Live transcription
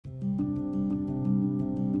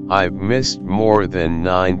I've missed more than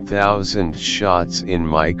 9,000 shots in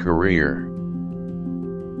my career.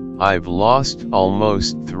 I've lost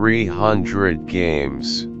almost 300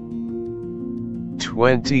 games.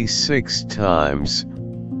 26 times,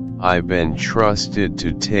 I've been trusted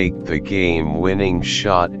to take the game-winning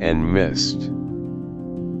shot and missed.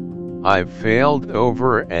 I've failed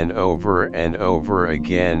over and over and over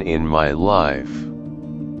again in my life.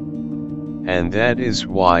 And that is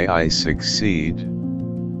why I succeed.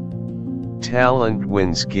 Talent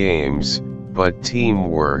wins games, but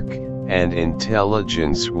teamwork and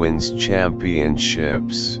intelligence wins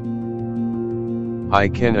championships. I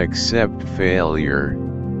can accept failure.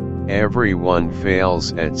 Everyone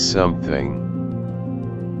fails at something.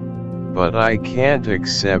 But I can't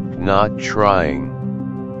accept not trying.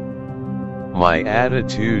 My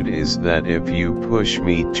attitude is that if you push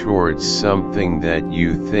me towards something that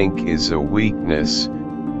you think is a weakness,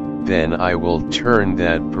 then I will turn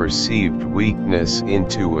that perceived weakness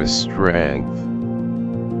into a strength.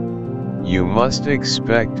 You must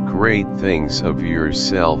expect great things of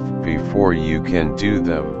yourself before you can do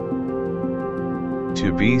them.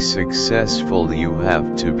 To be successful, you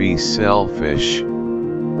have to be selfish,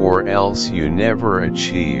 or else you never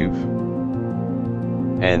achieve.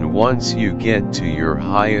 And once you get to your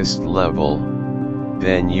highest level,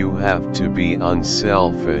 then you have to be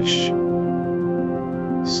unselfish.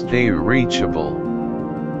 Stay reachable.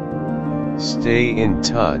 Stay in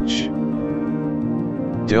touch.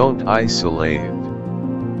 Don't isolate.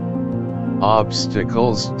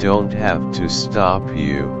 Obstacles don't have to stop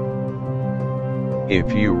you.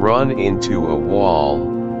 If you run into a wall,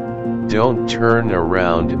 don't turn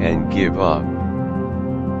around and give up.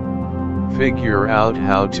 Figure out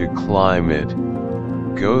how to climb it,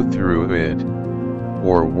 go through it,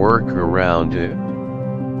 or work around it.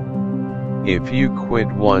 If you quit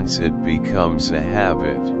once, it becomes a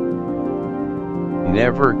habit.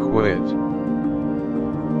 Never quit.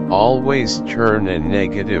 Always turn a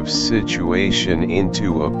negative situation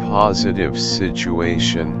into a positive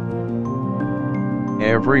situation.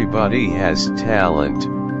 Everybody has talent,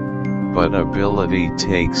 but ability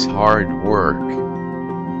takes hard work.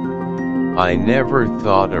 I never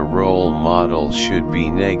thought a role model should be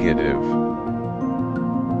negative.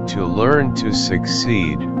 To learn to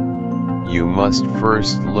succeed, you must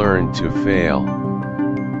first learn to fail.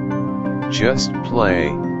 Just play,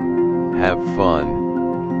 have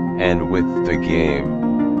fun, and with the game.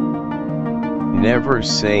 Never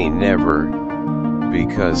say never,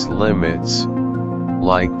 because limits,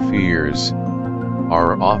 like fears,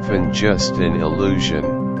 are often just an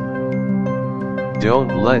illusion.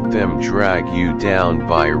 Don't let them drag you down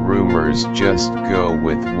by rumors, just go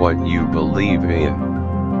with what you believe in.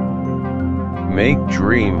 Make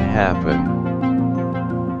dream happen.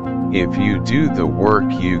 If you do the work,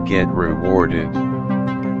 you get rewarded.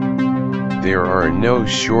 There are no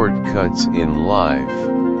shortcuts in life.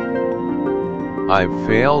 I've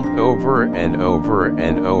failed over and over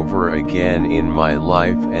and over again in my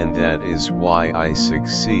life, and that is why I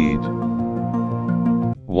succeed.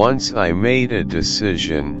 Once I made a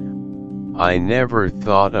decision, I never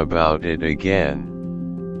thought about it again.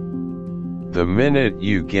 The minute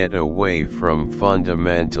you get away from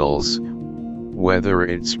fundamentals, whether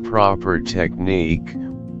it's proper technique,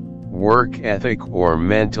 work ethic or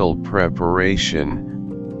mental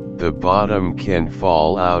preparation, the bottom can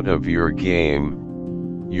fall out of your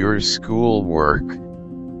game, your schoolwork,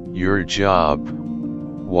 your job,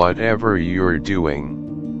 whatever you're doing.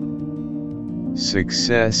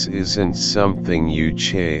 Success isn't something you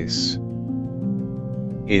chase.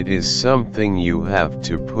 It is something you have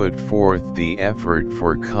to put forth the effort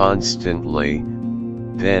for constantly,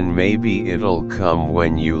 then maybe it'll come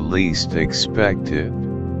when you least expect it.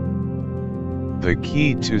 The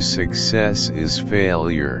key to success is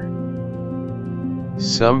failure.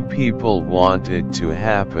 Some people want it to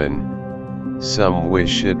happen, some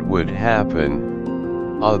wish it would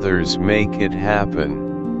happen, others make it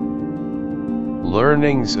happen.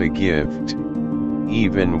 Learning's a gift,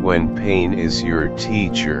 even when pain is your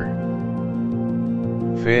teacher.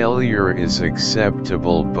 Failure is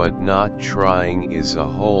acceptable, but not trying is a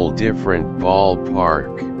whole different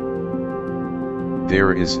ballpark.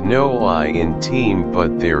 There is no I in team,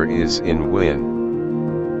 but there is in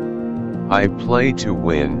win. I play to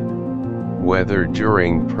win, whether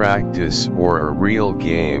during practice or a real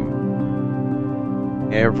game.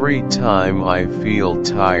 Every time I feel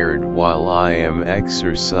tired while I am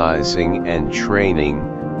exercising and training,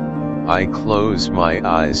 I close my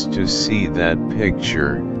eyes to see that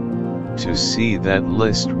picture, to see that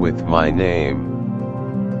list with my name.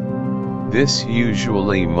 This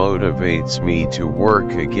usually motivates me to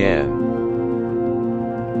work again.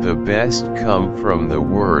 The best come from the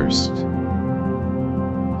worst.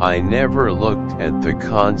 I never looked at the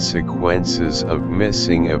consequences of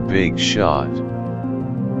missing a big shot.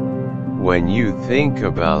 When you think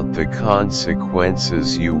about the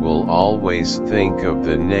consequences, you will always think of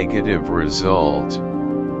the negative result.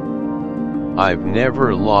 I've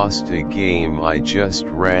never lost a game, I just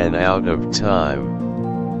ran out of time.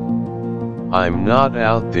 I'm not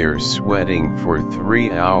out there sweating for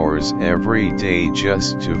 3 hours every day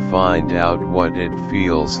just to find out what it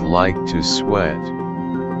feels like to sweat.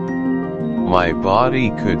 My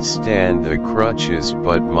body could stand the crutches,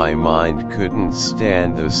 but my mind couldn't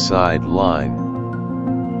stand the sideline.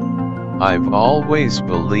 I've always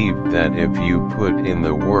believed that if you put in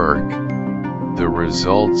the work, the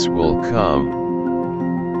results will come.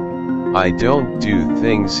 I don't do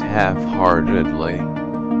things half-heartedly.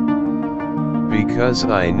 Because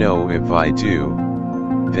I know if I do,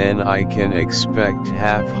 then I can expect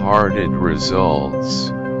half-hearted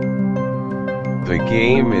results. The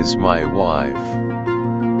game is my wife.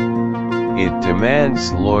 It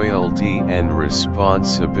demands loyalty and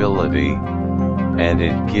responsibility, and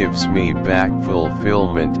it gives me back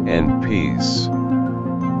fulfillment and peace.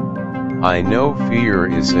 I know fear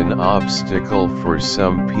is an obstacle for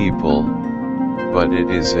some people, but it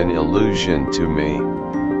is an illusion to me.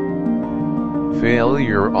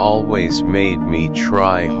 Failure always made me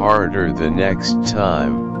try harder the next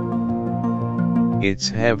time. It's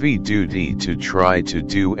heavy duty to try to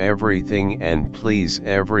do everything and please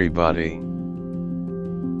everybody.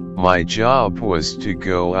 My job was to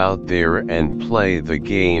go out there and play the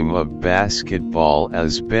game of basketball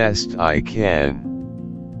as best I can.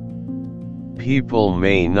 People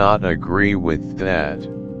may not agree with that.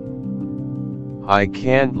 I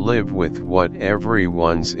can't live with what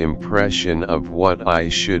everyone's impression of what I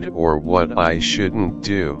should or what I shouldn't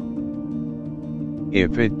do.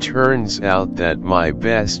 If it turns out that my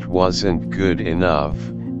best wasn't good enough,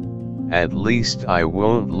 at least I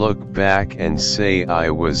won't look back and say I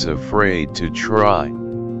was afraid to try.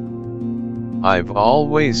 I've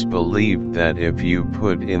always believed that if you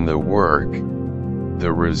put in the work,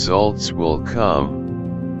 the results will come.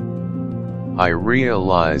 I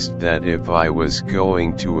realized that if I was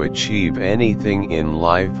going to achieve anything in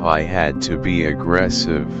life, I had to be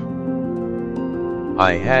aggressive.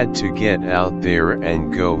 I had to get out there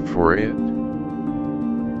and go for it.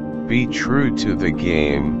 Be true to the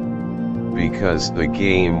game, because the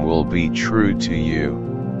game will be true to you.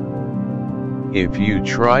 If you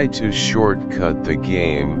try to shortcut the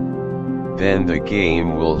game, then the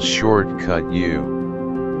game will shortcut you.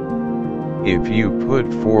 If you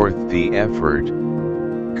put forth the effort,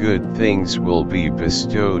 good things will be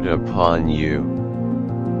bestowed upon you.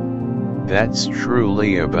 That's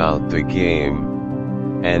truly about the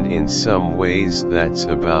game, and in some ways that's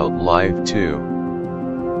about life too.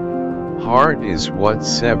 Heart is what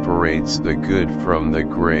separates the good from the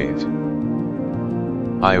great.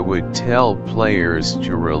 I would tell players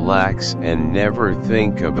to relax and never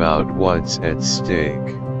think about what's at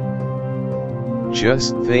stake.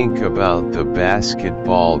 Just think about the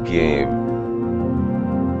basketball game.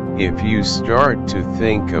 If you start to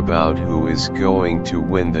think about who is going to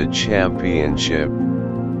win the championship,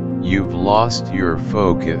 you've lost your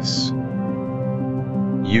focus.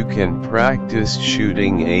 You can practice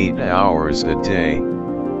shooting 8 hours a day,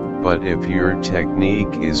 but if your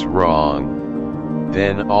technique is wrong,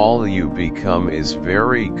 then all you become is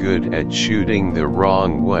very good at shooting the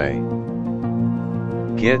wrong way.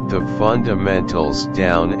 Get the fundamentals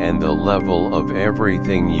down and the level of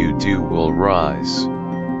everything you do will rise.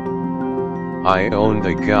 I own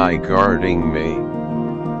the guy guarding me.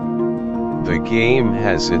 The game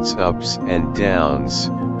has its ups and downs,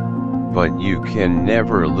 but you can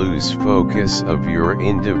never lose focus of your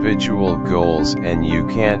individual goals, and you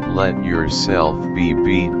can't let yourself be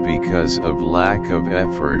beat because of lack of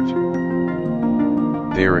effort.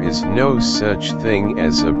 There is no such thing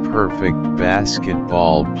as a perfect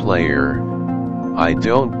basketball player. I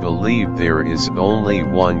don't believe there is only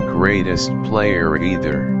one greatest player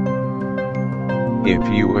either. If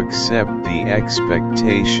you accept the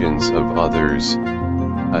expectations of others,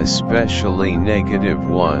 especially negative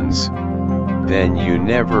ones, then you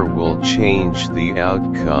never will change the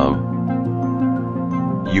outcome.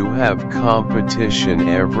 You have competition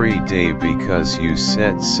every day because you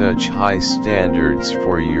set such high standards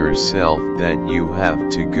for yourself that you have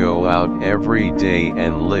to go out every day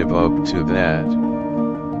and live up to that.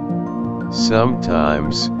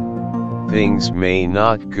 Sometimes, things may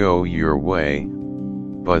not go your way,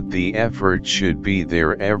 but the effort should be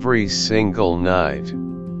there every single night.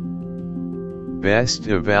 Best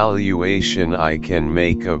evaluation I can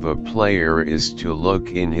make of a player is to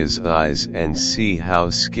look in his eyes and see how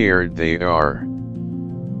scared they are.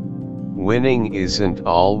 Winning isn't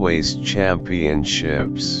always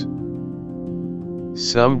championships.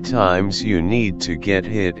 Sometimes you need to get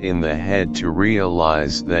hit in the head to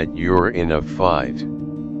realize that you're in a fight.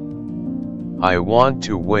 I want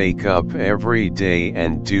to wake up every day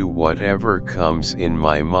and do whatever comes in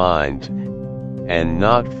my mind, and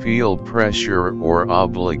not feel pressure or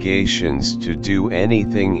obligations to do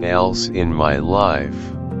anything else in my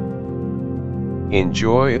life.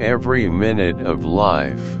 Enjoy every minute of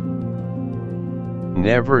life.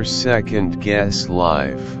 Never second-guess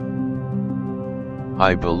life.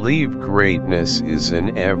 I believe greatness is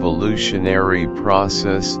an evolutionary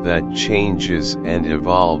process that changes and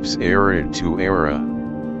evolves era to era.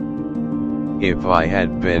 If I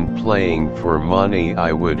had been playing for money,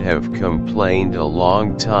 I would have complained a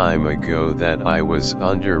long time ago that I was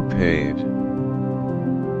underpaid.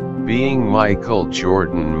 Being Michael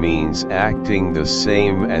Jordan means acting the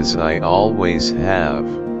same as I always have.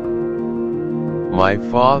 My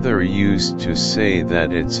father used to say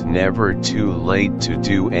that it's never too late to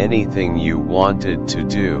do anything you wanted to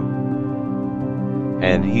do.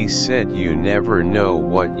 And he said you never know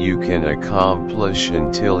what you can accomplish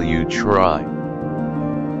until you try.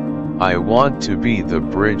 I want to be the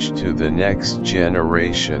bridge to the next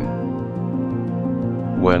generation.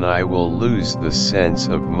 When I will lose the sense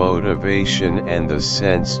of motivation and the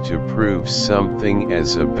sense to prove something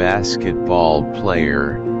as a basketball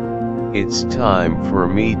player, it's time for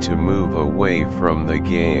me to move away from the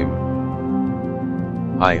game.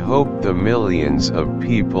 I hope the millions of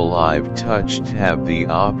people I've touched have the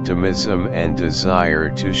optimism and desire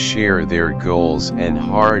to share their goals and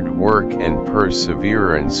hard work and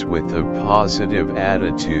perseverance with a positive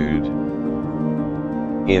attitude.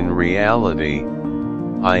 In reality,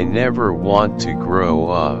 I never want to grow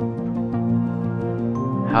up.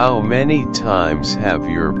 How many times have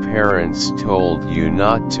your parents told you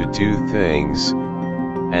not to do things,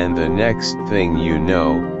 and the next thing you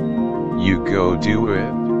know, you go do it?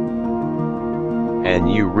 And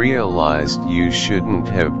you realized you shouldn't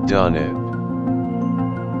have done it.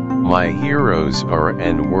 My heroes are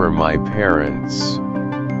and were my parents.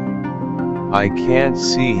 I can't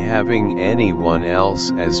see having anyone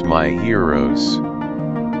else as my heroes.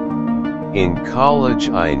 In college,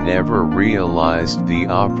 I never realized the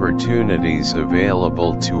opportunities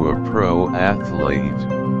available to a pro athlete.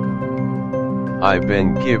 I've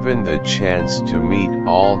been given the chance to meet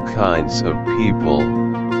all kinds of people,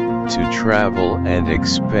 to travel and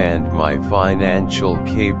expand my financial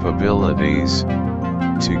capabilities,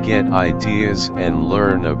 to get ideas and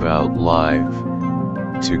learn about life,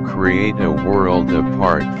 to create a world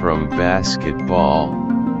apart from basketball.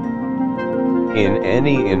 In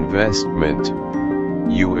any investment,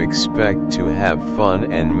 you expect to have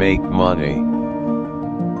fun and make money.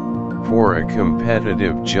 For a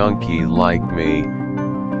competitive junkie like me,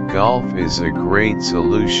 golf is a great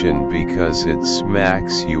solution because it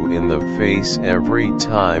smacks you in the face every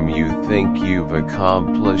time you think you've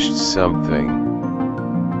accomplished something.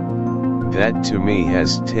 That to me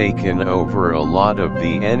has taken over a lot of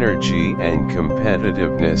the energy and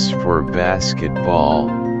competitiveness for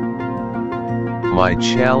basketball. My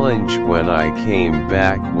challenge when I came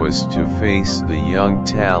back was to face the young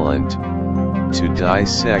talent, to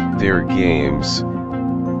dissect their games,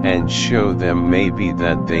 and show them maybe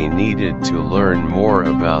that they needed to learn more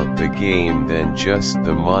about the game than just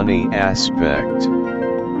the money aspect.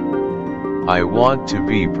 I want to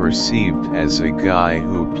be perceived as a guy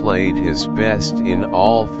who played his best in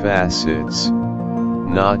all facets,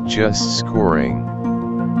 not just scoring.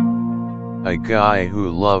 A guy who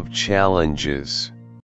loved challenges.